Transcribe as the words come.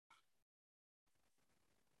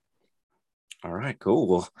All right, cool.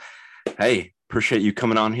 Well, hey, appreciate you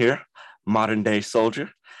coming on here, Modern Day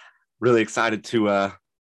Soldier. Really excited to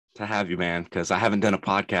have you, man, because I haven't done a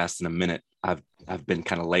podcast in a minute. I've been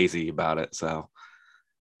kind of lazy about it. So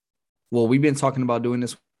Well, we've been talking about doing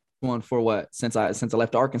this one for what since I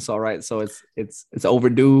left Arkansas, right? So it's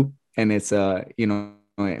overdue, and it's and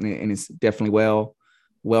it's definitely well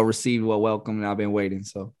received, well welcomed, and I've been waiting.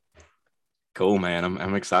 So cool, man.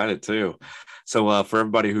 I'm excited too. So for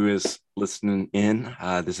everybody who is listening in,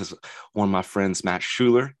 this is one of my friends, Matt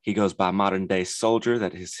Schuler. He goes by Modern Day Soldier.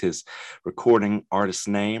 That is his recording artist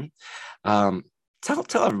name. Tell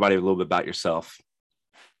everybody a little bit about yourself.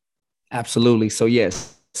 absolutely. So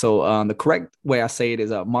yes. So the correct way I say it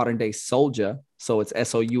is a modern day soldier. So it's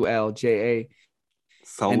Soulja,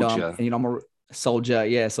 Soldier. and I'm a soldier.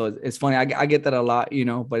 Yeah. So it's funny. I get that a lot,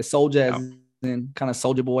 but it's soldier Yeah. as in kind of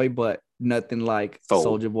soldier boy, but nothing like Soul.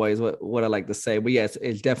 soldier boy is what I like to say. But yes,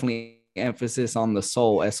 it's definitely emphasis on the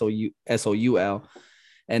soul, Soul,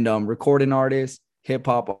 and recording artist, hip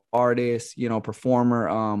hop artist,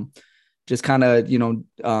 performer, just kind of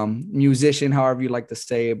musician, however you like to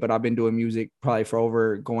say it. But I've been doing music probably for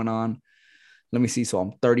over going on, let me see, so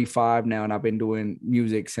I'm 35 now, and I've been doing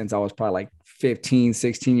music since I was probably like 15,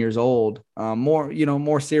 16 years old.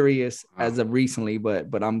 More serious Wow. as of recently,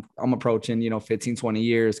 but I'm approaching 15, 20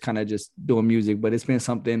 years kind of just doing music. But it's been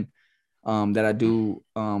something that I do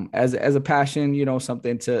as a passion,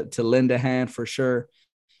 something to lend a hand for sure.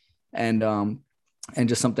 And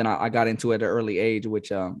just something I got into at an early age,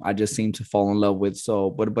 which I just seem to fall in love with. So,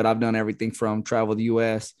 but I've done everything from travel the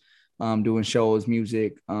U.S., doing shows,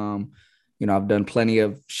 music. I've done plenty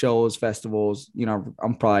of shows, festivals.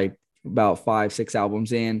 I'm probably about 5, 6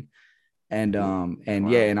 albums in, and yeah, Wow.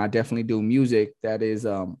 and I definitely do music that is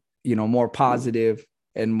more positive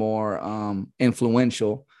and more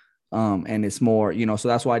influential, and it's more so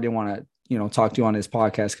that's why I didn't want to talk to you on this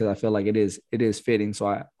podcast, because I feel like it is fitting. So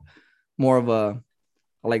I more of a,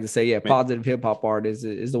 I like to say, yeah, Man, positive hip hop art is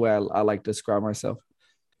the way I like to describe myself.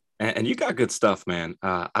 and you got good stuff, man.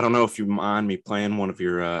 I don't know if you mind me playing one of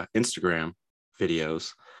your Instagram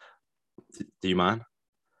videos. Do you mind?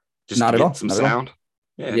 Just to Not at get all. some Not at all. sound.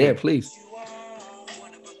 Yeah, Yeah, here. please.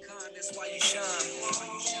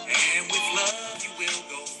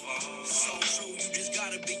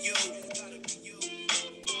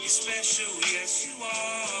 Special, yes you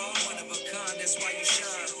are. One of a kind, that's why you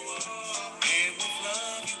shine. And with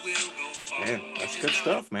love, you will go far. Man, that's good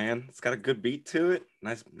stuff, man. It's got a good beat to it.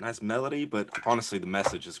 Nice melody, but honestly, the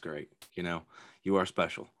message is great. You are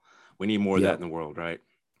special. We need more of that in Yep. the world, right?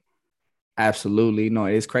 Absolutely. No,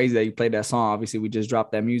 it's crazy that you played that song. Obviously, we just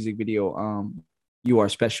dropped that music video. You Are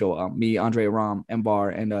Special. Me, Andre Ram,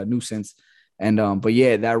 Mbar, and Nuisance. But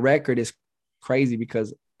yeah, that record is crazy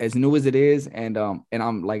because as new as it is, and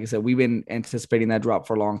I'm like I said, we've been anticipating that drop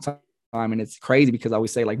for a long time. And it's crazy because I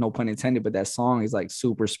always say, like, no pun intended, but that song is like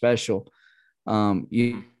super special. And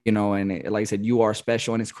like I said, You Are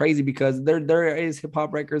Special. And it's crazy because there is hip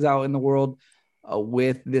hop records out in the world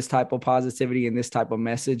with this type of positivity and this type of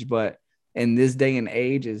message, but in this day and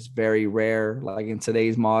age is very rare. Like in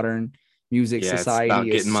today's modern music Yeah, it's about society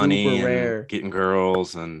getting is super money and rare. getting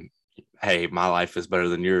girls and hey, my life is better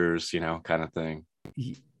than yours, kind of thing.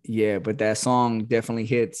 Yeah, but that song definitely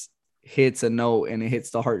hits a note, and it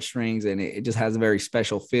hits the heartstrings, and it just has a very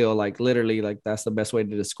special feel. Like literally, like that's the best way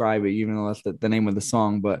to describe it, even though that's the name of the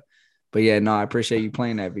song. But yeah, no, I appreciate you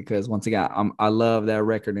playing that, because once again, I love that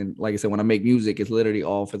record. And like I said, when I make music, it's literally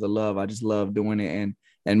all for the love. I just love doing it,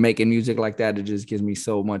 and making music like that. It just gives me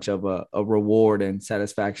so much of a reward and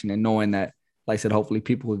satisfaction, and knowing that, like I said, hopefully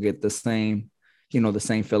people will get the same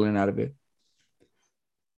feeling out of it.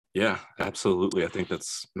 Yeah, absolutely. I think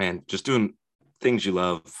that's, man, just doing things you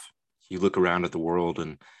love. You look around at the world,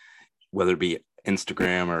 and whether it be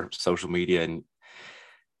Instagram or social media, and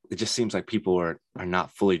it just seems like people are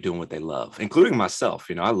not fully doing what they love, including myself.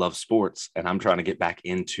 I love sports, and I'm trying to get back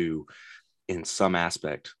into, in some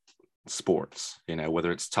aspect, sports,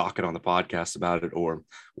 whether it's talking on the podcast about it or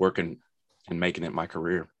working and making it my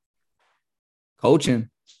career. Coaching, I'm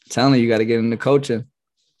telling you, got to get into coaching.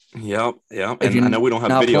 Yep, yep. If And I you're know we don't have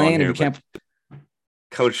not video on playing, if here, you but can't,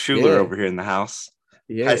 Coach Schuler yeah, over here in the house.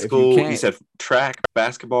 yeah, High if you school, you can't, said track,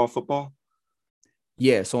 basketball, football?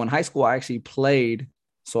 yeah. So in high school, I actually played.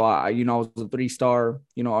 So I was a 3-star,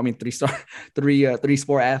 I mean 3-star,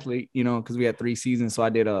 three-sport athlete, because we had 3 seasons. So I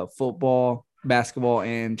did a football, basketball,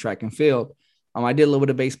 and track and field. I did a little bit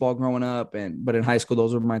of baseball growing up, but in high school,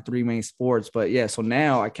 those were my 3 main sports. But yeah, so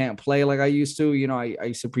now I can't play like I used to. I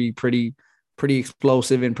used to be pretty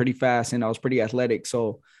explosive and pretty fast, and I was pretty athletic.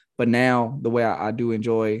 So But now the way I do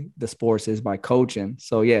enjoy the sports is by coaching.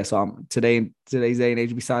 So yeah, so I'm today's day and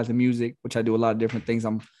age, besides the music, which I do a lot of different things,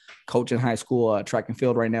 I'm coaching high school track and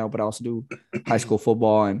field right now, but I also do high school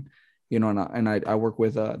football, and I work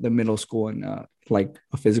with the middle school and like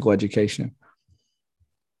a physical education.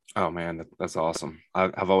 Oh man, that's awesome.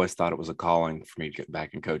 I've always thought it was a calling for me to get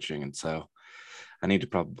back in coaching, and so I need to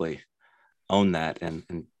probably own that and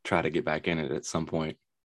try to get back in it at some point.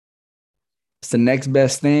 It's the next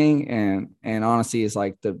best thing, and honestly, it's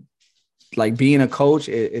like the like being a coach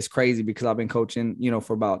is crazy because I've been coaching,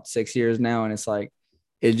 for about 6 years now, and it's like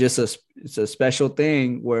it's a special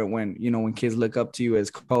thing where when kids look up to you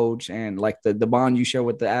as coach, and like the bond you share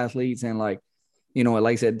with the athletes, and like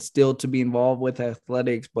like I said, still to be involved with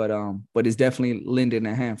athletics, but it's definitely lending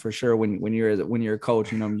a hand for sure when you're a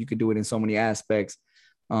coach. You could do it in so many aspects,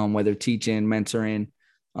 whether teaching, mentoring,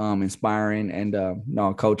 inspiring, and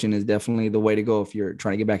no, coaching is definitely the way to go if you're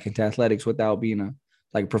trying to get back into athletics without being a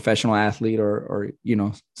like professional athlete or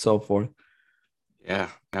so forth. Yeah.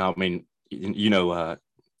 Now, I mean,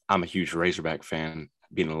 I'm a huge Razorback fan,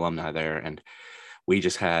 being an alumni there, and we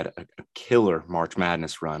just had a killer March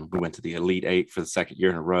Madness run. We went to the Elite Eight for the second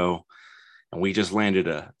year in a row, and we just landed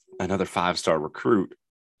another 5-star recruit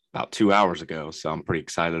about 2 hours ago. So I'm pretty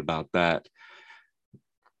excited about that.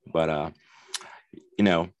 But you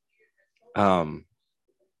know, um,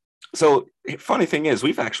 so funny thing is,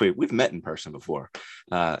 we've met in person before.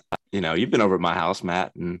 You've been over at my house,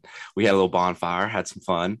 Matt, and we had a little bonfire, had some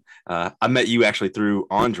fun. I met you actually through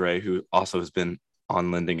Andre, who also has been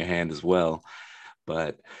on lending a hand as well.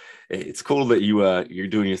 But it's cool that you're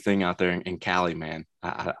doing your thing out there in Cali, man.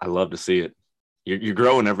 I love to see it. You're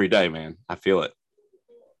growing every day, man. I feel it.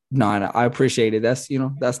 No, and I appreciate it. That's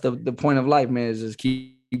the point of life, man, is just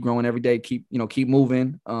keep growing every day, keep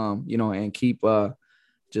moving, and keep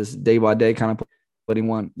just day by day kind of putting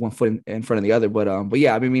one foot in front of the other. But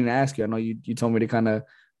yeah, I've been meaning to ask you. I know you told me to kind of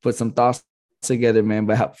put some thoughts together, man.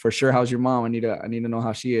 But for sure, how's your mom? I need to know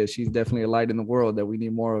how she is. She's definitely a light in the world that we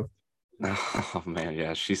need more of. Oh man,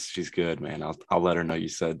 yeah, she's good, man. I'll let her know you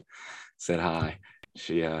said hi.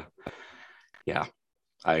 She yeah,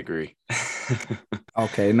 I agree.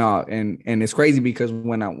 Okay, no, and it's crazy because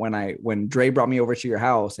when Dre brought me over to your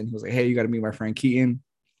house and he was like, "Hey, you got to meet my friend Keaton,"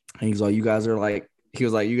 and he's like, "You guys are like," he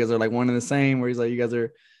was like, "You guys are like one and the same." Where he's like, "You guys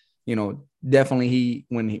are, definitely."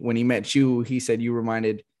 When he met you, he said you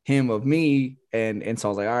reminded him of me, and so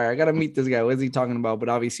I was like, "All right, I got to meet this guy. What is he talking about?" But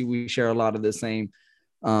obviously, we share a lot of the same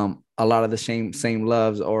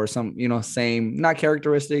loves or some same not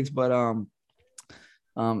characteristics, but a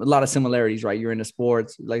lot of similarities, right? You're into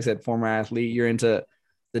sports, like I said, former athlete. You're into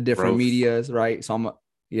the different Growth. medias, right?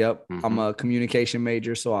 Yep, I'm Mm-hmm. a communication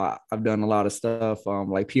major, so I've done a lot of stuff,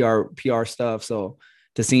 like PR stuff. So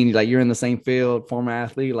to see like you're in the same field, former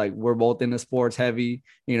athlete, like we're both into sports heavy,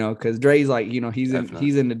 because Dre's like, Definitely.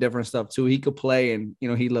 he's into different stuff too. He could play and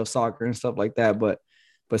he loves soccer and stuff like that. But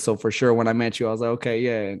so for sure, when I met you, I was like, okay,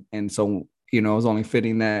 yeah, and so it was only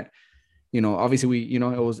fitting that obviously we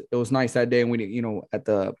it was nice that day and we did at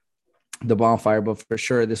the bonfire, but for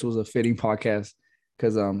sure this was a fitting podcast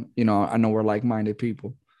because I know we're like-minded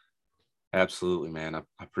people. Absolutely, man. I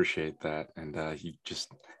appreciate that. And you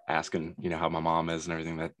just asking, how my mom is and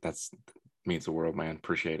everything, that's means the world, man.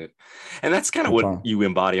 Appreciate it. And that's kind of No what problem. you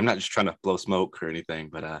embody. I'm not just trying to blow smoke or anything,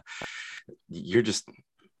 but you're just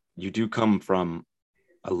you do come from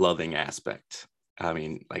a loving aspect. I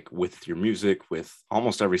mean, like with your music, with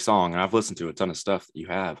almost every song, and I've listened to a ton of stuff that you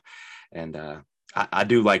have, and I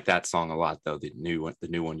do like that song a lot, though. The new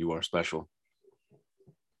one, "You Are Special."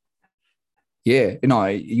 Yeah,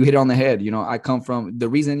 you hit it on the head. I come from the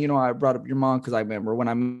reason, I brought up your mom because I remember when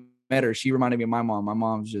I met her, she reminded me of my mom. My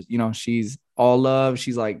mom's just, she's all love.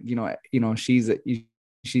 She's like,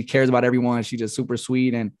 she cares about everyone. She's just super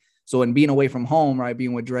sweet. And so, in being away from home, right,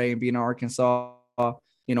 being with Dre and being in Arkansas,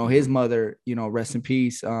 his Hmm. mother, rest in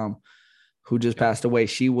peace, who just Yep. passed away.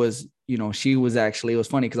 She was actually, it was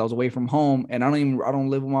funny because I was away from home and I don't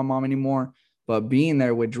live with my mom anymore. But being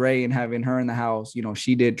there with Dre and having her in the house,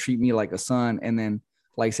 she did treat me like a son. And then,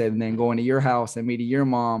 like I said, and then going to your house and meeting your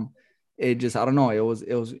mom, it just, I don't know, it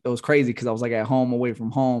was crazy because I was like at home away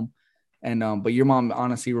from home. And but your mom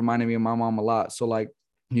honestly reminded me of my mom a lot. So like,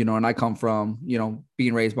 and I come from,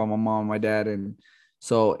 being raised by my mom and my dad. And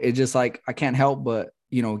so it's just like I can't help but,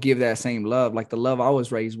 give that same love. Like the love I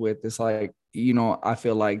was raised with. It's like, I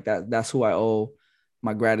feel like that's who I owe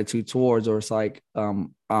my gratitude towards, or it's like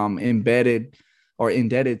embedded or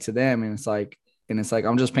indebted to them. And it's like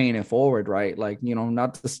I'm just paying it forward, right? Like,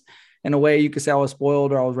 not to in a way you could say I was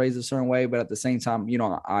spoiled or I was raised a certain way, but at the same time, you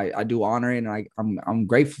know, I do honor it, and I'm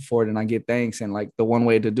grateful for it, and I give thanks. And like the one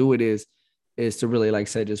way to do it is to really, like I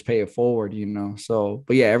said, just pay it forward, you know. So,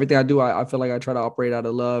 but yeah, everything I do, I feel like I try to operate out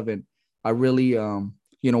of love. And I really,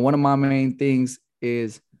 you know, one of my main things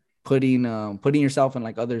is putting yourself in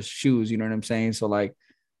like others' shoes, you know what I'm saying? So like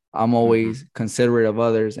I'm Mm-hmm. always considerate of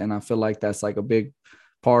others, and I feel like that's like a big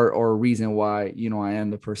part or reason why, you know, I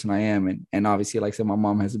am the person I am. And obviously, like I said, my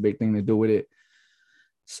mom has a big thing to do with it.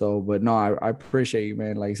 So, but no, I appreciate you,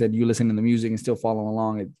 man. Like I said, you listening to music and still following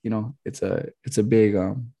along. It, you know, it's a big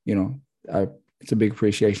you know, I it's a big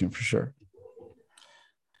appreciation for sure.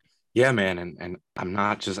 Yeah, man, and I'm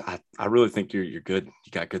not just I really think you're good.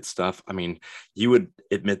 You got good stuff. I mean, you would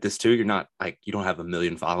admit this too. You're not like you don't have a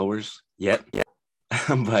million followers yet. Yeah.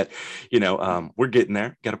 But we're getting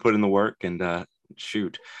there. Got to put in the work and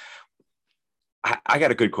shoot. I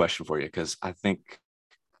got a good question for you because I think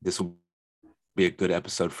this will be a good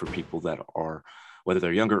episode for people that are, whether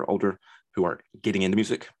they're younger or older, who are getting into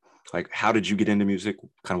music. Like, how did you get into music?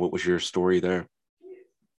 Kind of what was your story there?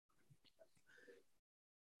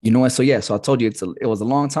 You know what? So yeah, so I told you it was a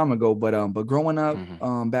long time ago, but growing up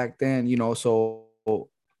Mm-hmm. back then, you know, so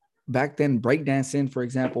back then breakdancing, for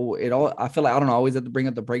example, it all I feel like I don't know, I always have to bring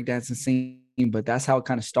up the breakdancing scene, but that's how it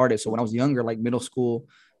kind of started. So when I was younger, like middle school,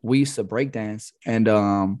 we used to breakdance, and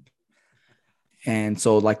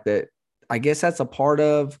so like the I guess that's a part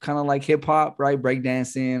of kind of like hip hop, right?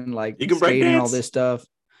 Breakdancing, like You can break skating, all dance, this stuff.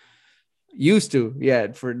 Used to,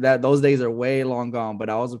 yeah. For that, those days are way long gone. But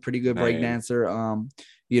I was a pretty good break man. dancer.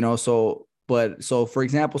 You know, so for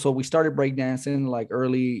example, so we started breakdancing like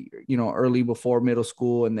early, you know, early before middle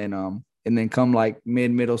school, and then come like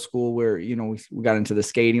mid middle school where you know we got into the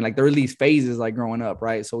skating. Like there were these phases like growing up,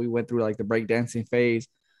 right? So we went through like the breakdancing phase,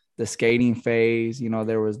 the skating phase. You know,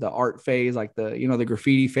 there was the art phase, like the you know the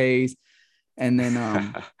graffiti phase, and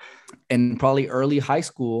then and probably early high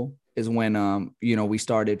school is when you know we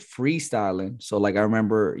started freestyling. So like I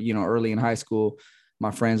remember, you know, early in high school, my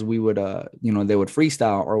friends, we would you know, they would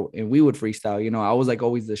freestyle, or and we would freestyle. You know, I was like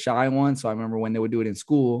always the shy one, so I remember when they would do it in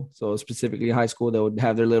school, so specifically high school, they would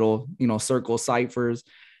have their little, you know, circle ciphers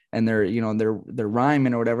and their, you know, their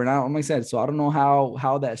rhyming or whatever. And I, like I said, so I don't know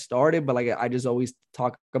how that started, but like I just always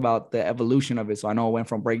talk about the evolution of it. So I know it went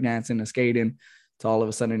from breakdancing to skating to all of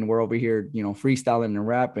a sudden we're over here, you know, freestyling and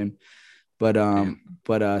rapping. But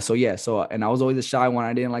Man. so yeah, so and I was always a shy one.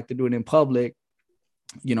 I didn't like to do it in public,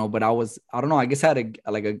 you know, but I don't know, I guess I had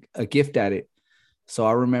a gift at it. So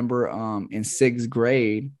I remember in sixth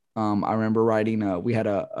grade, I remember writing we had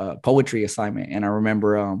a poetry assignment, and I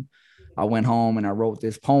remember I went home and I wrote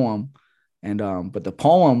this poem. And but the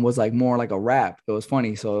poem was like more like a rap. It was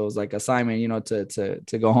funny. So it was like assignment, you know,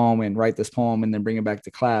 to go home and write this poem and then bring it back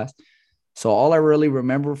to class. So all I really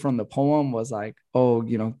remember from the poem was like, oh,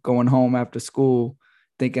 you know, going home after school,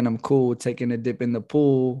 thinking I'm cool, taking a dip in the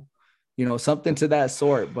pool, you know, something to that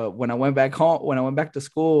sort. But when I went back home, when I went back to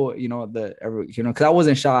school, you know, you know, because I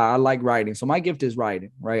wasn't shy, I like writing. So my gift is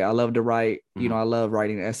writing, right? I love to write, you Mm-hmm. know, I love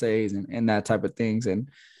writing essays and that type of things. And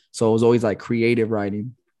so it was always like creative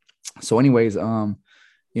writing. So, anyways,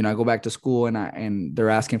 you know, I go back to school and they're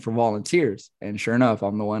asking for volunteers. And sure enough,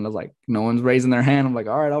 I'm the one that's like, no one's raising their hand. I'm like,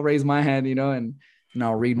 all right, I'll raise my hand, you know, and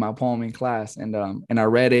I'll read my poem in class. And I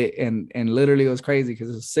read it and literally it was crazy because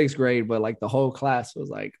it was sixth grade, but like the whole class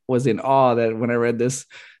was in awe that when I read this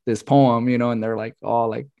poem, you know, and they're like all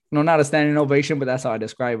like, you know, not a standing ovation, but that's how I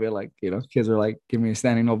describe it. Like, you know, kids were like, give me a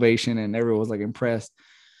standing ovation and everyone was like impressed.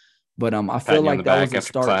 But I feel Patting you on the like that was back the after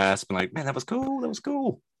start. class, been like, man, that was cool. That was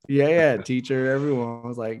cool. Yeah, yeah, teacher, everyone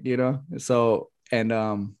was like, you know, so and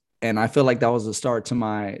I feel like that was the start to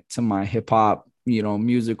my hip hop, you know,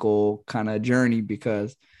 musical kind of journey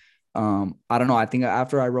because I don't know, I think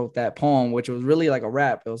after I wrote that poem, which was really like a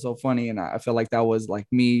rap, it was so funny, and I feel like that was like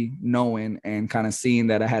me knowing and kind of seeing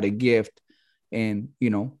that I had a gift in, you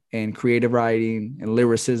know, in creative writing and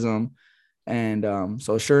lyricism. And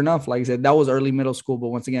so sure enough, like I said, that was early middle school, but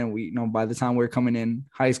once again, we, you know, by the time we were coming in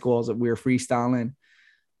high school, we were freestyling.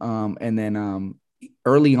 And then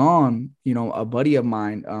early on, you know, a buddy of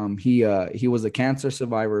mine, he was a cancer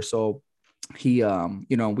survivor. So he,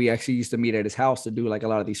 you know, we actually used to meet at his house to do like a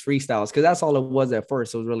lot of these freestyles because that's all it was at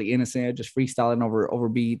first. It was really innocent, just freestyling over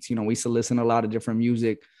beats. You know, we used to listen to a lot of different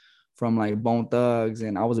music from like Bone Thugs,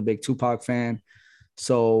 and I was a big Tupac fan.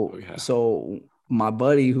 Oh yeah. So my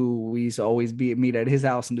buddy, who we used to always be meet at his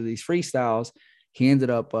house and do these freestyles, he ended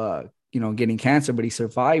up you know, getting cancer, but he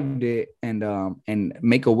survived it. And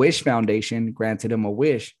Make a Wish Foundation granted him a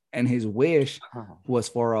wish, and his wish Oh. was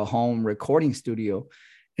for a home recording studio.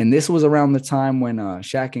 And this was around the time when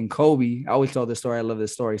Shaq and Kobe. I always tell this story. I love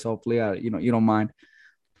this story, so hopefully, you don't mind.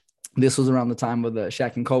 This was around the time of the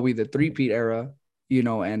Shaq and Kobe, the three-peat era,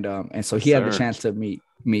 and so Yes, he had the sir. chance to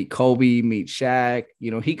meet Kobe, meet Shaq.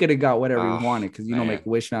 He could have got whatever he Oh wanted because Make man. a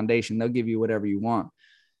Wish Foundation, they'll give you whatever you want.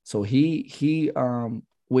 So he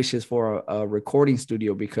wishes for a recording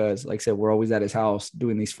studio because, like I said, we're always at his house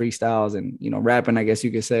doing these freestyles and rapping, I guess you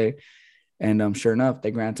could say. And sure enough, they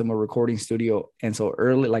grant him a recording studio. And so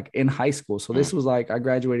early, like in high school, so Mm. this was like I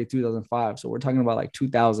graduated 2005, so we're talking about like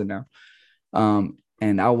 2000 now.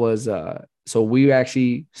 And I was so we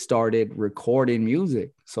actually started recording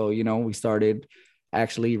music. So we started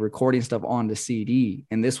actually recording stuff on the CD.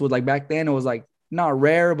 And this was like back then it was like not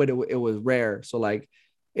rare, but it was rare. So like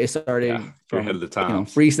it Yeah, started you're ahead of from the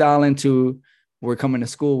times. freestyling to we're coming to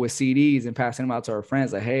school with CDs and passing them out to our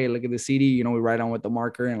friends. Like, hey, look at the CD. We write on with the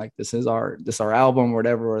marker and like this is our album or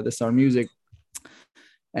whatever, or this is our music.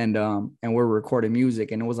 And we're recording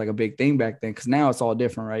music, and it was like a big thing back then because now it's all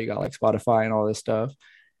different, right? You got like Spotify and all this stuff.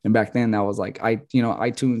 And back then that was like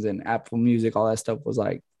iTunes and Apple Music, all that stuff was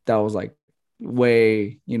like that was like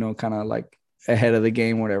way, kind of like ahead of the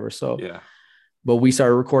game, whatever. So, Yeah. but we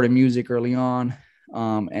started recording music early on.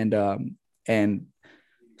 And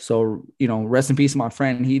so, rest in peace, my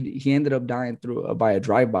friend. He ended up dying through by a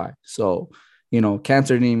drive-by. So,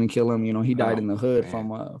 cancer didn't even kill him. He died Oh in the hood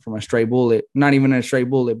man. from a stray bullet. Not even a stray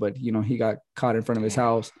bullet, but he got caught in front of his Damn.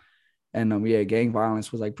 house. And yeah, gang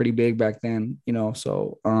violence was like pretty big back then.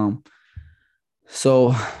 So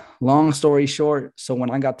long story short, so when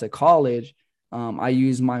I got to college, I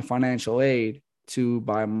used my financial aid to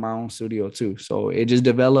buy my own studio too. So it just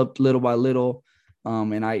developed little by little.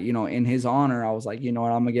 And I, in his honor, I was like, you know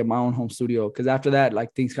what, I'm gonna get my own home studio. Cause after that,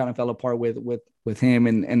 like things kind of fell apart with him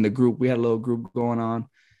and the group. We had a little group going on.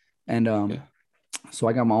 And Yeah. so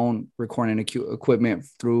I got my own recording equipment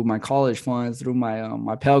through my college funds, through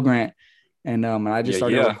my Pell Grant. And I just Yeah.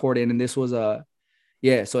 started Yeah. recording. And this was a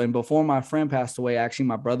yeah. So, and before my friend passed away, actually,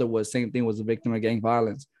 my brother was same thing, was a victim of gang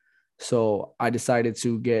violence. So I decided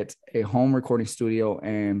to get a home recording studio,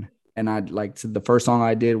 and I like to, the first song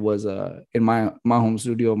I did was in my home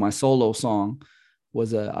studio. My solo song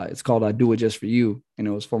was it's called "I Do It Just for You," and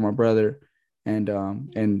it was for my brother. And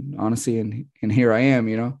honestly, and here I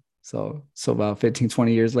am, So about 15,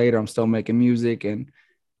 20 years later, I'm still making music and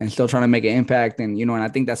still trying to make an impact. And I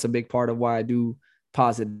think that's a big part of why I do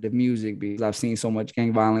positive music, because I've seen so much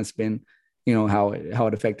gang violence been, how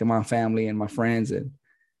it affected my family and my friends.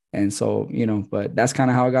 And so, but that's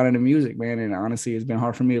kind of how I got into music, man. And honestly, it's been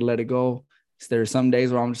hard for me to let it go. There's some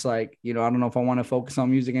days where I'm just like, I don't know if I want to focus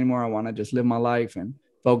on music anymore. I want to just live my life and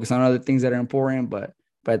focus on other things that are important. But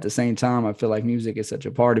at the same time, I feel like music is such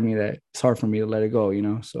a part of me that it's hard for me to let it go.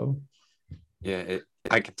 So Yeah.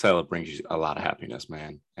 I can tell it brings you a lot of happiness,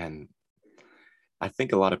 man. And I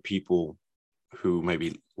think a lot of people who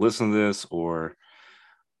maybe listen to this or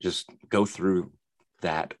just go through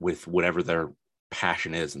that with whatever their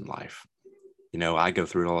passion is in life. I go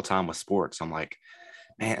through it all the time with sports. I'm like,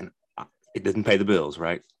 man, it didn't pay the bills,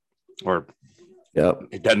 right? Or yep.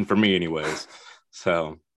 it doesn't for me, anyways.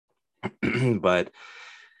 So, but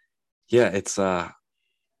yeah, it's I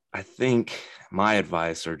think my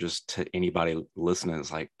advice, or just to anybody listening,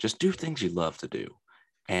 is like just do things you love to do.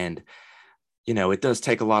 And it does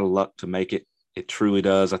take a lot of luck to make it. It truly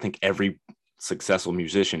does. I think every successful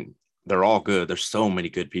musician, they're all good. There's so many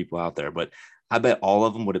good people out there, but I bet all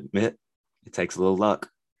of them would admit it takes a little luck.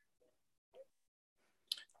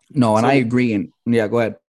 No, and I So, agree. And yeah, go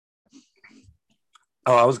ahead.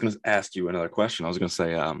 I was going to ask you another question. I was going to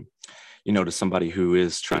say, to somebody who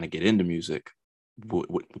is trying to get into music,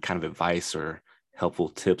 what kind of advice or helpful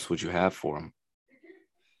tips would you have for them?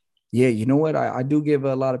 Yeah, you know what? I do give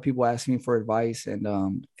a lot of people asking me for advice, and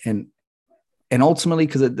ultimately,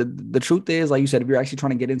 because the truth is, like you said, if you're actually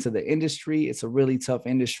trying to get into the industry, it's a really tough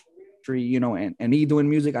industry, and me doing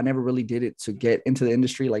music, I never really did it to get into the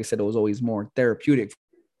industry. Like I said, it was always more therapeutic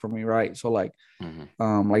for me, right? So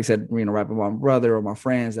Mm-hmm. like I said, rapping about my brother or my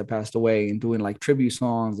friends that passed away and doing like tribute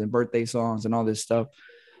songs and birthday songs and all this stuff.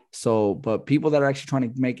 So, but people that are actually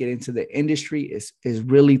trying to make it into the industry is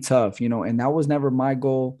really tough, and that was never my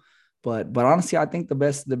goal. But honestly, I think the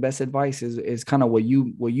best advice is kind of what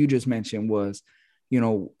you just mentioned was,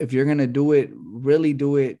 if you're gonna do it, really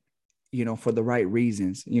do it, for the right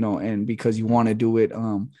reasons, and because you want to do it.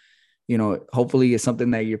 Hopefully it's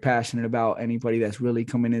something that you're passionate about. Anybody that's really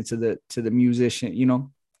coming into the musician,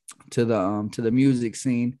 to the music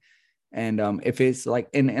scene. And if it's like,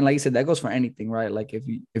 and like you said, that goes for anything, right? Like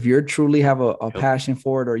if you're truly have a Yep. passion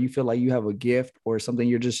for it, or you feel like you have a gift or something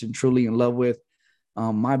you're just truly in love with,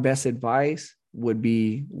 my best advice would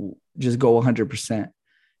be just go 100%,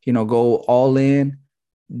 go all in,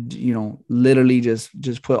 literally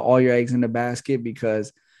just put all your eggs in the basket,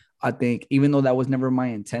 because I think even though that was never my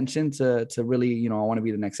intention to really, I want to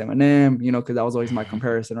be the next Eminem, because that was always my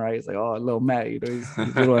comparison, right? It's like, oh, little Matt, he's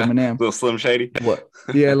little Eminem. Little Slim Shady. What?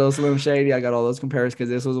 Yeah, little Slim Shady. I got all those comparisons because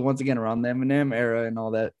this was once again around the Eminem era and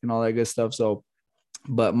all that good stuff. So,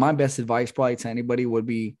 but my best advice probably to anybody would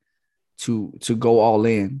be to go all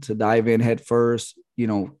in, to dive in head first,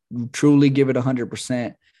 truly give it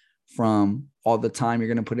 100% from all the time you're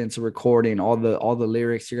going to put into recording, all the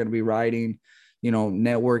lyrics you're going to be writing,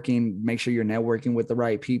 networking, make sure you're networking with the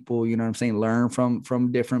right people, you know what I'm saying? Learn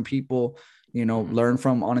from different people, learn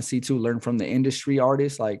from, honestly too, learn from the industry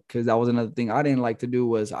artists. Like, cause that was another thing I didn't like to do,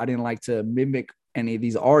 was I didn't like to mimic any of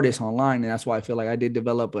these artists online. And that's why I feel like I did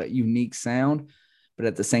develop a unique sound. But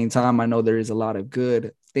at the same time, I know there is a lot of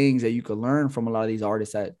good things that you could learn from a lot of these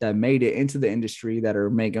artists that made it into the industry, that are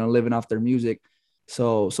making a living off their music.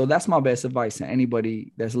 So that's my best advice to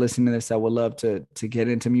anybody that's listening to this that would love to get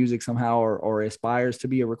into music somehow, or aspires to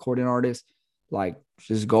be a recording artist. Like,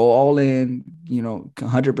 just go all in,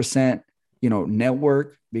 100%,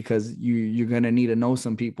 network, because you're going to need to know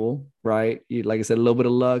some people, right? Like I said, a little bit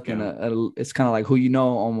of luck, yeah. And it's kind of like who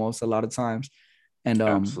almost a lot of times. And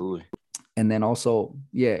absolutely. And then also,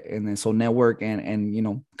 yeah. And then so network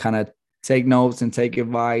and kind of take notes and take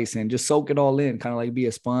advice and just soak it all in, kind of like be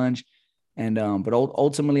a sponge. And but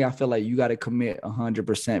ultimately, I feel like you got to commit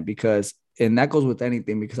 100%, because, and that goes with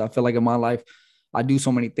anything, because I feel like in my life, I do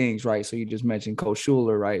so many things, right? So you just mentioned Coach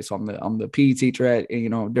Schuler, right? So I'm the PE teacher at,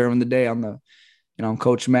 during the day, I'm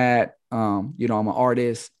Coach Matt. I'm an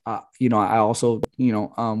artist. I also,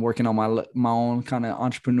 working on my own kind of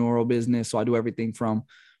entrepreneurial business. So I do everything from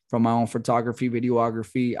my own photography,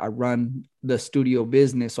 videography. I run the studio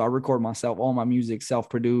business. So I record myself, all my music,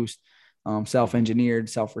 self-produced, self-engineered,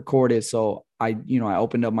 self-recorded. So I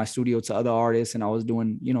opened up my studio to other artists, and I was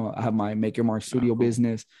doing, I have my Make Your Mark studio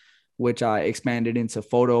business, which I expanded into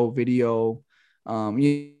photo, video. Oh,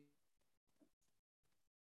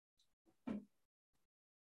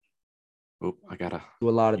 I gotta do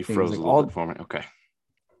a lot of you things. froze Like a little bit for me. Okay.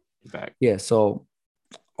 Back. Yeah. So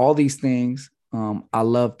all these things I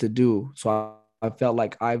love to do. So I felt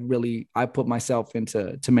like I put myself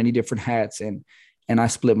into many different hats, and I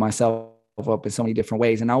split myself up in so many different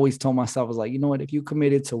ways. And I always told myself, I was like, you know what, if you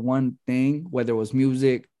committed to one thing, whether it was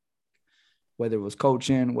music, whether it was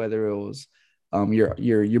coaching, whether it was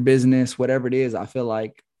your business, whatever it is, I feel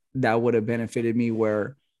like that would have benefited me,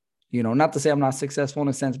 where, not to say I'm not successful in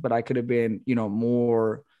a sense, but I could have been,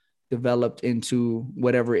 more developed into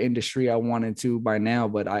whatever industry I wanted to by now.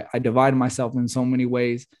 But I divided myself in so many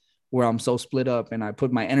ways where I'm so split up, and I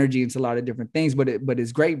put my energy into a lot of different things, but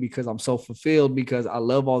it's great because I'm so fulfilled, because I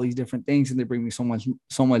love all these different things, and they bring me so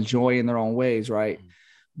much joy in their own ways. Right.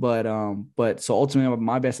 But so ultimately,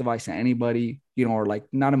 my best advice to anybody, or like,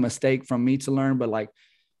 not a mistake from me to learn, but like,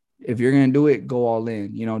 if you're going to do it, go all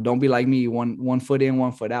in, don't be like me, one foot in,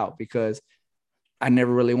 1 foot out, because I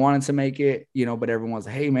never really wanted to make it, but everyone's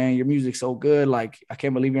like, hey man, your music's so good. Like, I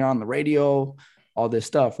can't believe you're on the radio, all this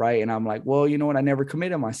stuff. Right. And I'm like, well, you know what? I never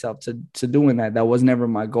committed myself to doing that. That was never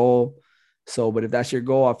my goal. So, but if that's your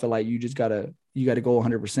goal, I feel like you gotta go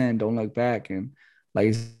 100%. Don't look back. And like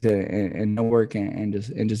I said, and no work, and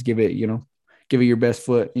just give it, give it your best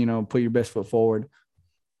foot, put your best foot forward.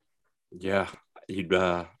 Yeah.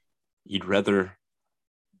 You'd rather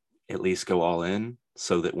at least go all in,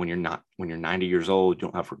 so that when you're 90 years old, you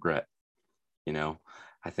don't have regret.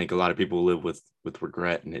 I think a lot of people live with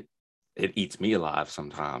regret, and it eats me alive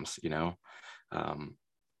sometimes,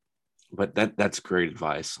 but that's great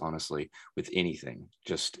advice, honestly, with anything.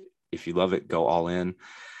 Just, if you love it, go all in.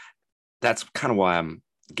 That's kind of why I'm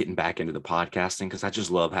getting back into the podcasting, because I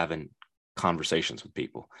just love having conversations with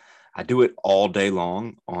people. I do it all day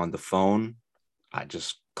long on the phone. I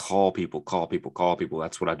just call people.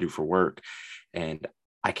 That's what I do for work. And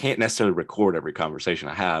I can't necessarily record every conversation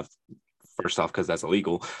I have, first off, because that's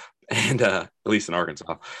illegal, and at least in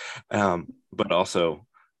Arkansas. But also,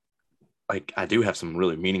 like, I do have some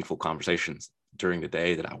really meaningful conversations during the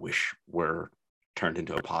day that I wish were turned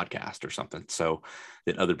into a podcast or something, so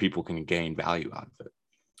that other people can gain value out of it.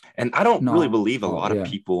 And I don't really believe a lot of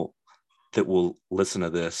people that will listen to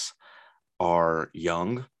this are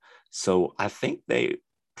young. So I think they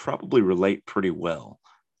probably relate pretty well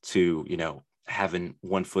to, having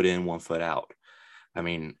 1 foot in, 1 foot out. I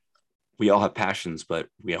mean, we all have passions, but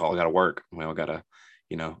we all got to work. We all got to,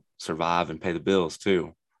 survive and pay the bills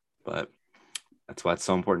too. But that's why it's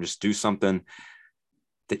so important. Just do something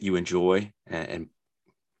that you enjoy, and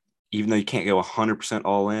even though you can't go 100%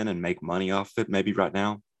 all in and make money off it, maybe right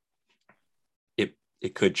now,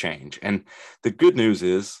 it could change. And the good news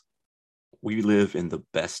is we live in the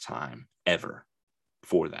best time ever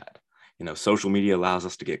for that. Social media allows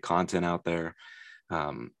us to get content out there.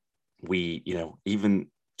 Even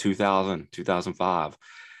 2005,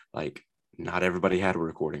 like not everybody had a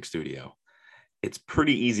recording studio. It's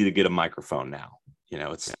pretty easy to get a microphone now.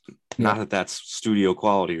 It's not that that's studio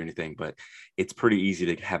quality or anything, but it's pretty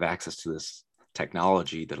easy to have access to this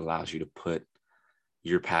technology that allows you to put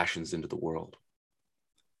your passions into the world.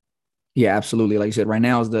 Yeah, absolutely. Like you said, right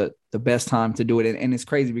now is the best time to do it. And it's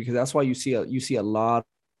crazy because that's why you see a lot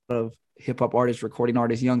of hip hop artists, recording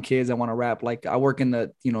artists, young kids that want to rap. Like I work in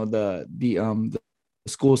the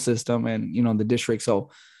school system and, the district. So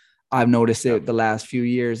I've noticed it the last few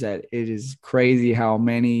years that it is crazy how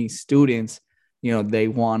many students, they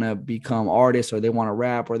want to become artists or they want to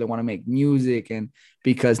rap or they want to make music. And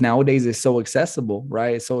because nowadays it's so accessible,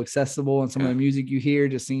 right? It's so accessible. And some of the music you hear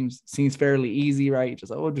just seems fairly easy, right?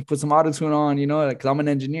 Just put some auto-tune on, because I'm an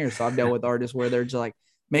engineer. So I've dealt with artists where they're just like,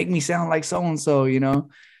 make me sound like so-and-so,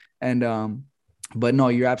 and, but no,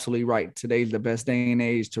 you're absolutely right. Today's the best day and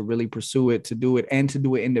age to really pursue it, to do it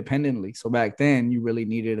independently. So back then you really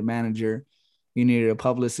needed a manager, you needed a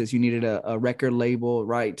publicist, you needed a record label,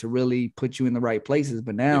 right, to really put you in the right places.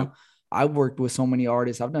 But now I've worked with so many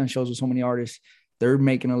artists. I've done shows with so many artists. They're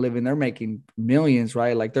making a living. They're making millions,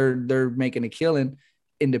 right? Like they're making a killing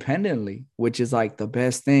independently, which is like the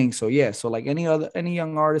best thing. So yeah. So like any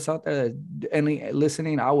young artist out there, any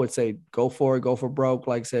listening, I would say go for it, go for broke.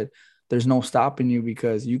 Like I said, there's no stopping you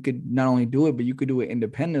because you could not only do it, but you could do it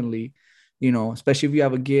independently, especially if you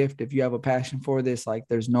have a gift, if you have a passion for this, like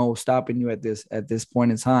there's no stopping you at this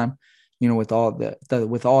point in time, with all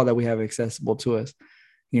with all that we have accessible to us,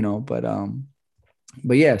 but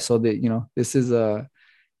yeah, so that, this is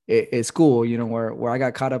it's cool, where I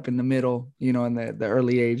got caught up in the middle, in the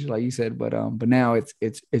early age, like you said, but now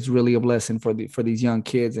it's really a blessing for these young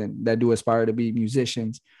kids and that do aspire to be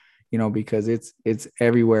musicians, because it's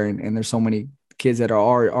everywhere. And there's so many kids that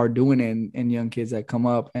are doing it and young kids that come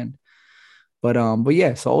up but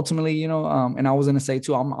yeah, so ultimately, and I was going to say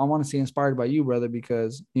too, I want to see inspired by you, brother,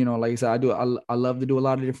 because, like I said, I love to do a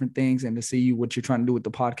lot of different things, and to see what you're trying to do with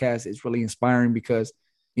the podcast is really inspiring because,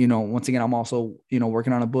 once again, I'm also,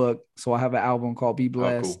 working on a book. So I have an album called Be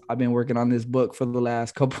Blessed. Cool. I've been working on this book for the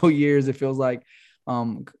last couple of years. It feels like,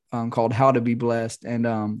 called How to Be Blessed.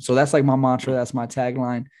 And, so that's like my mantra. That's my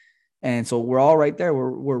tagline. And so we're all right there.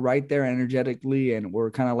 We're right there energetically, and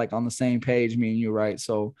we're kind of like on the same page, me and you. Right.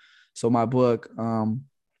 So my book,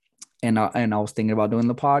 and I was thinking about doing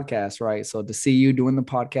the podcast, right? So to see you doing the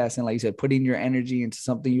podcast and, like you said, putting your energy into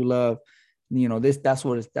something you love, that's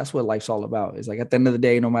what life's all about. It's like at the end of the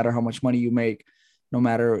day, no matter how much money you make, no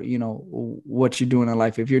matter, what you're doing in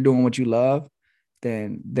life, if you're doing what you love,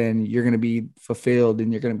 then you're going to be fulfilled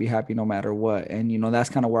and you're going to be happy no matter what. And, that's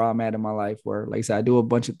kind of where I'm at in my life, where, like I said, I do a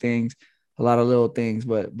bunch of things, a lot of little things,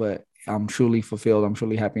 but I'm truly fulfilled. I'm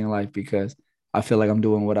truly happy in life because I feel like I'm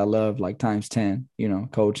doing what I love, like times 10,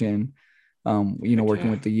 coaching,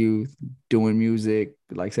 working with the youth, doing music,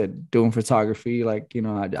 like I said, doing photography. Like,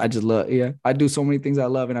 I just love, I do so many things I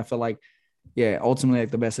love. And I feel like, ultimately,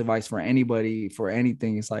 like the best advice for anybody, for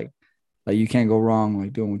anything, is like you can't go wrong,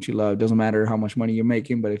 like doing what you love. It doesn't matter how much money you're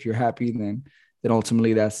making, but if you're happy, then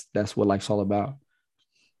ultimately that's what life's all about.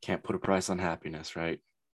 Can't put a price on happiness, right?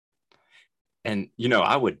 And,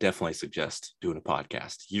 I would definitely suggest doing a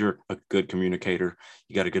podcast. You're a good communicator.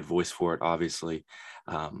 You got a good voice for it, obviously.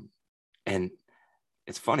 And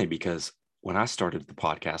it's funny because when I started the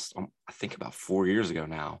podcast, I think about 4 years ago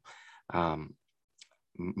now,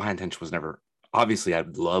 my intention was never, obviously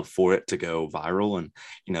I'd love for it to go viral and,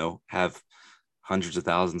 have hundreds of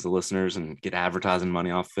thousands of listeners and get advertising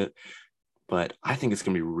money off it. But I think it's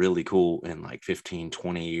going to be really cool in like 15,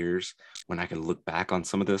 20 years when I can look back on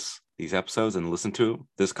some of these episodes and listen to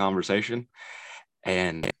this conversation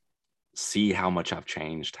and see how much I've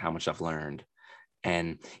changed, how much I've learned.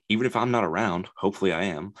 And even if I'm not around, hopefully I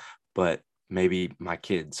am, but maybe my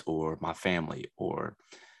kids or my family or,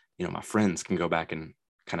 my friends can go back and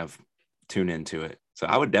kind of tune into it. So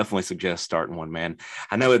I would definitely suggest starting one, man.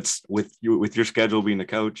 I know it's with your schedule being a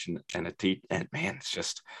coach and a teacher, and man, it's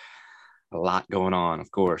just a lot going on. Of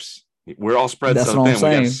course, we're all spread so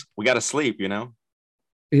thin. We got to sleep,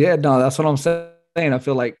 Yeah, no, that's what I'm saying. I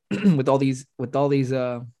feel like with all these, things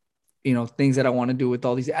that I want to do, with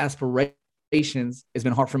all these aspirations, it's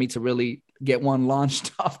been hard for me to really get one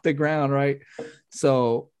launched off the ground, right?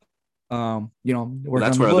 So,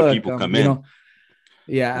 that's where other people come in.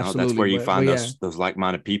 Yeah, That's absolutely. where you But find yeah, those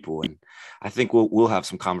like-minded people. And I think we'll have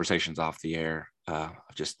some conversations off the air,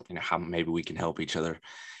 just how maybe we can help each other,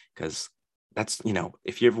 because that's,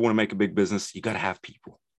 if you ever want to make a big business, you got to have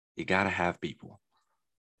people. You got to have people.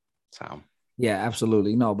 So yeah,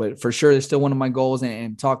 absolutely. No, but for sure, it's still one of my goals.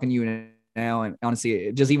 And talking to you now, and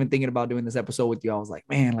honestly, just even thinking about doing this episode with you, I was like,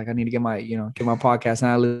 man, like I need to get my podcast.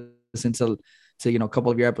 And I listened to a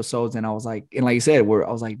couple of your episodes, and I was like, and like you said, where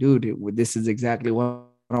I was like, dude, this is exactly what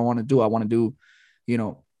I want to do. I want to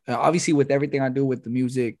do, obviously with everything I do with the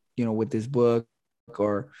music, with this book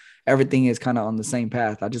or everything is kind of on the same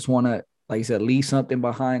path. I just want to, like you said, leave something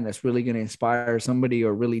behind that's really going to inspire somebody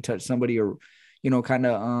or really touch somebody or, kind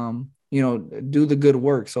of, do the good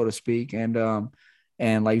work, so to speak. And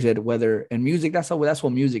like you said, whether in music, that's what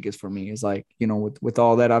music is for me. It's like, with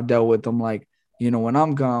all that I've dealt with, I'm like, when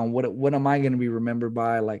I'm gone, what am I going to be remembered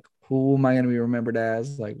by? Like, who am I going to be remembered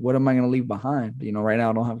as? Like, what am I going to leave behind? Right now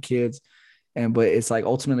I don't have kids, but it's like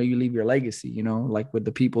ultimately you leave your legacy, like with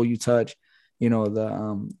the people you touch,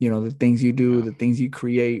 the things you do, yeah, the things you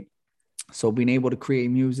create. So being able to create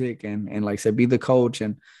music and like I said, be the coach,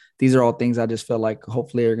 and these are all things I just feel like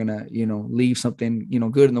hopefully are gonna, leave something,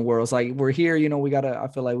 good in the world. It's like we're here, I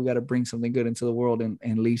feel like we gotta bring something good into the world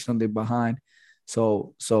and leave something behind.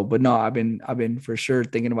 But no, I've been for sure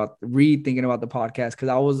thinking about rethinking about the podcast,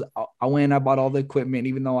 because I went and I bought all the equipment,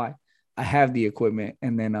 even though I have the equipment,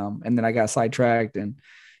 and then I got sidetracked, and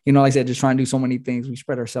like I said, just trying to do so many things. We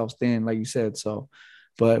spread ourselves thin, like you said. So,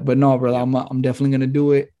 but no, brother, yep. I'm definitely gonna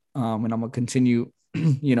do it. And I'm gonna continue,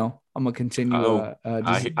 I'm gonna continue Oh,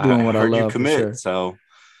 just I doing what I heard you love for commit, sure. so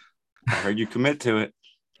I heard you commit to it.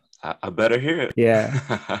 I better hear Yeah.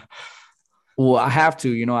 it. Well, I have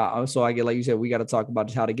to, so I get, like you said, we got to talk about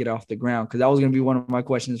just how to get off the ground. Cause that was going to be one of my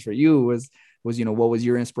questions for you was, what was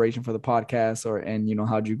your inspiration for the podcast, and,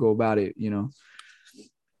 how'd you go about it?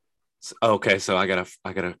 Okay, so I got a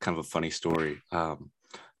kind of a funny story.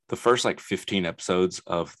 The first like 15 episodes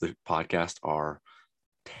of the podcast are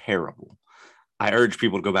terrible. I urge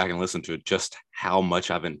people to go back and listen to it, just how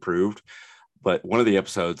much I've improved. But one of the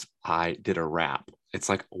episodes, I did a rap. It's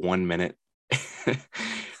like 1 minute.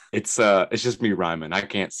 It's just me rhyming. I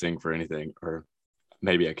can't sing for anything, or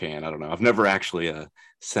maybe I can. I don't know. I've never actually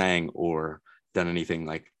sang or done anything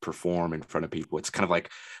like perform in front of people. It's kind of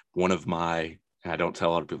like one of my, and I don't tell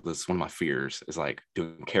a lot of people this, one of my fears is like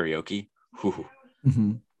doing karaoke. Whew,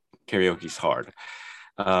 Mm-hmm. karaoke's hard.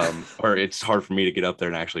 Or it's hard for me to get up there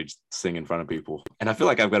and actually just sing in front of people. And I feel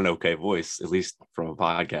like I've got an okay voice, at least from a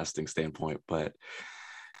podcasting standpoint. But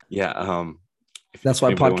yeah, That's if why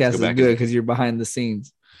anybody wants to podcast go is back good, and, because you're behind the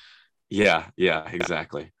scenes. yeah,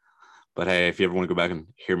 exactly. But hey, if you ever want to go back and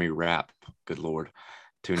hear me rap, good Lord,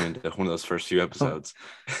 tune into one of those first few I'm episodes.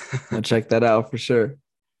 gonna check that out for sure.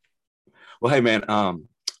 Well, hey man,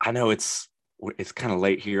 I know it's kind of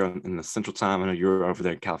late here in the Central Time. I know you're over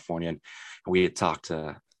there in California, and we had talked,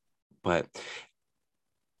 but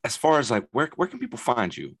as far as like where can people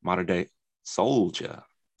find you, Modern Day Soldier,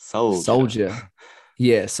 Soldier? Soldier.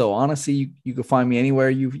 Yeah. So honestly, you can find me anywhere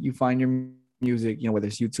you find your music, whether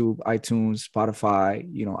it's YouTube, iTunes, Spotify,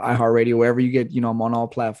 iHeartRadio, wherever you get, I'm on all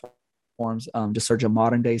platforms. Just search a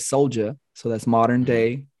Modern Day Soldier. So that's Modern Mm-hmm.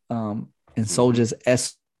 Day. And Mm-hmm. Soldier's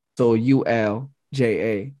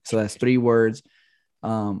SOULJA. So that's 3 words.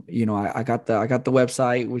 I got the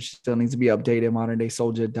website, which still needs to be updated,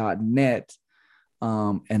 modernDaySoldier.net.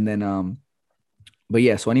 And then but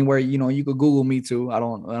yeah, so anywhere, you could Google me too. I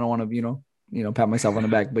don't want to, pat myself on the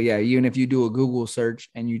back. But yeah, even if you do a Google search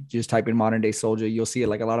and you just type in Modern Day Soldier, you'll see it.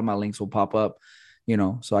 Like a lot of my links will pop up,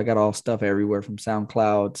 So I got all stuff everywhere from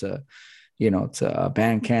SoundCloud to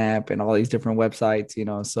Bandcamp and all these different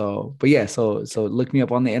websites. So, but yeah, so look me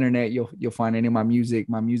up on the internet. You'll find any of my music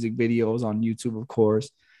videos on YouTube, of course.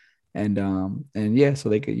 And yeah, so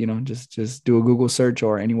they could, just do a Google search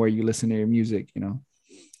or anywhere you listen to your music.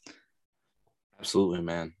 Absolutely,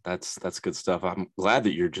 man. That's good stuff. I'm glad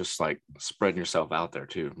that you're just like spreading yourself out there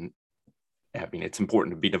too. I mean, it's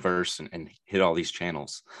important to be diverse and hit all these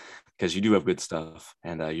channels because you do have good stuff,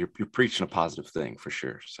 and you're preaching a positive thing for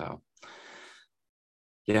sure. So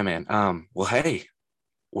yeah, man. Well, hey,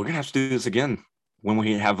 we're gonna have to do this again when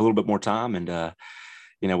we have a little bit more time, and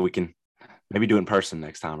we can maybe do it in person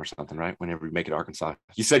next time or something, right? Whenever you make it to Arkansas.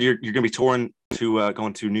 You said you're gonna be touring to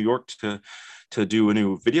going to New York to do a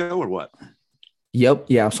new video or what? Yep.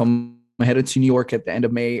 Yeah. So I'm headed to New York at the end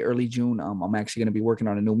of May, early June. I'm actually going to be working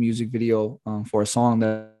on a new music video for a song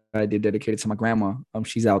that I did dedicated to my grandma.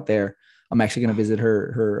 She's out there. I'm actually going to visit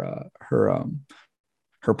her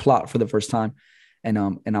plot for the first time, and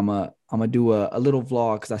I'm a do a little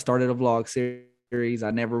vlog, because I started a vlog series series.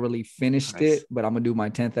 I never really finished Nice. it, but I'm gonna do my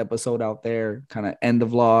 10th episode out there, kind of end the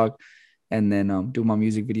vlog, and then do my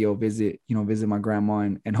music video, visit my grandma,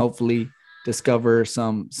 and hopefully discover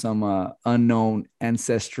some unknown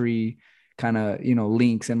ancestry kind of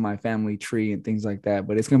links in my family tree and things like that.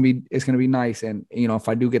 But it's gonna be nice. And if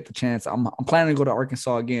I do get the chance, I'm planning to go to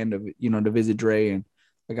Arkansas again to visit Dre, and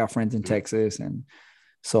I got friends in Mhm. Texas, and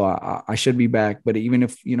so I should be back. But even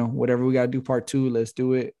if whatever we gotta do part two, let's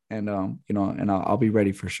do it. And and I'll be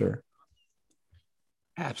ready for sure.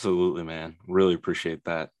 Absolutely, man. Really appreciate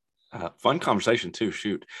that. Fun conversation too.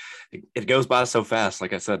 Shoot, it goes by so fast.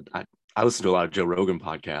 Like I said, I listen to a lot of Joe Rogan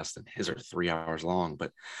podcasts, and his are 3 hours long.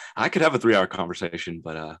 But I could have a 3 hour conversation,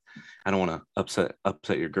 but I don't want to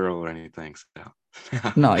upset your girl or anything. So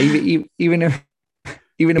No, even if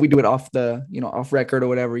we do it off the off record or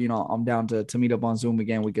whatever, I'm down to meet up on Zoom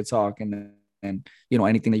again. We could talk, and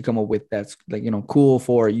anything that you come up with that's like cool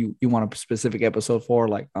for you want a specific episode for,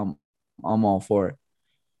 like I'm all for it.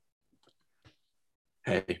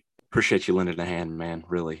 hey, appreciate you lending a hand, man.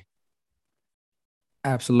 Really.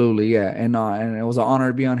 Absolutely, yeah, and it was an honor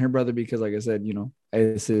to be on here, brother, because like I said,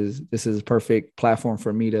 this is a perfect platform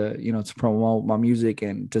for me to to promote my music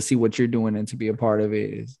and to see what you're doing and to be a part of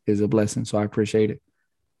it is a blessing. So I appreciate it.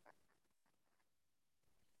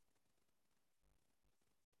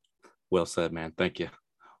 Well said, man. Thank you.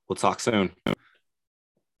 We'll talk soon. All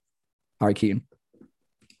right, Keaton.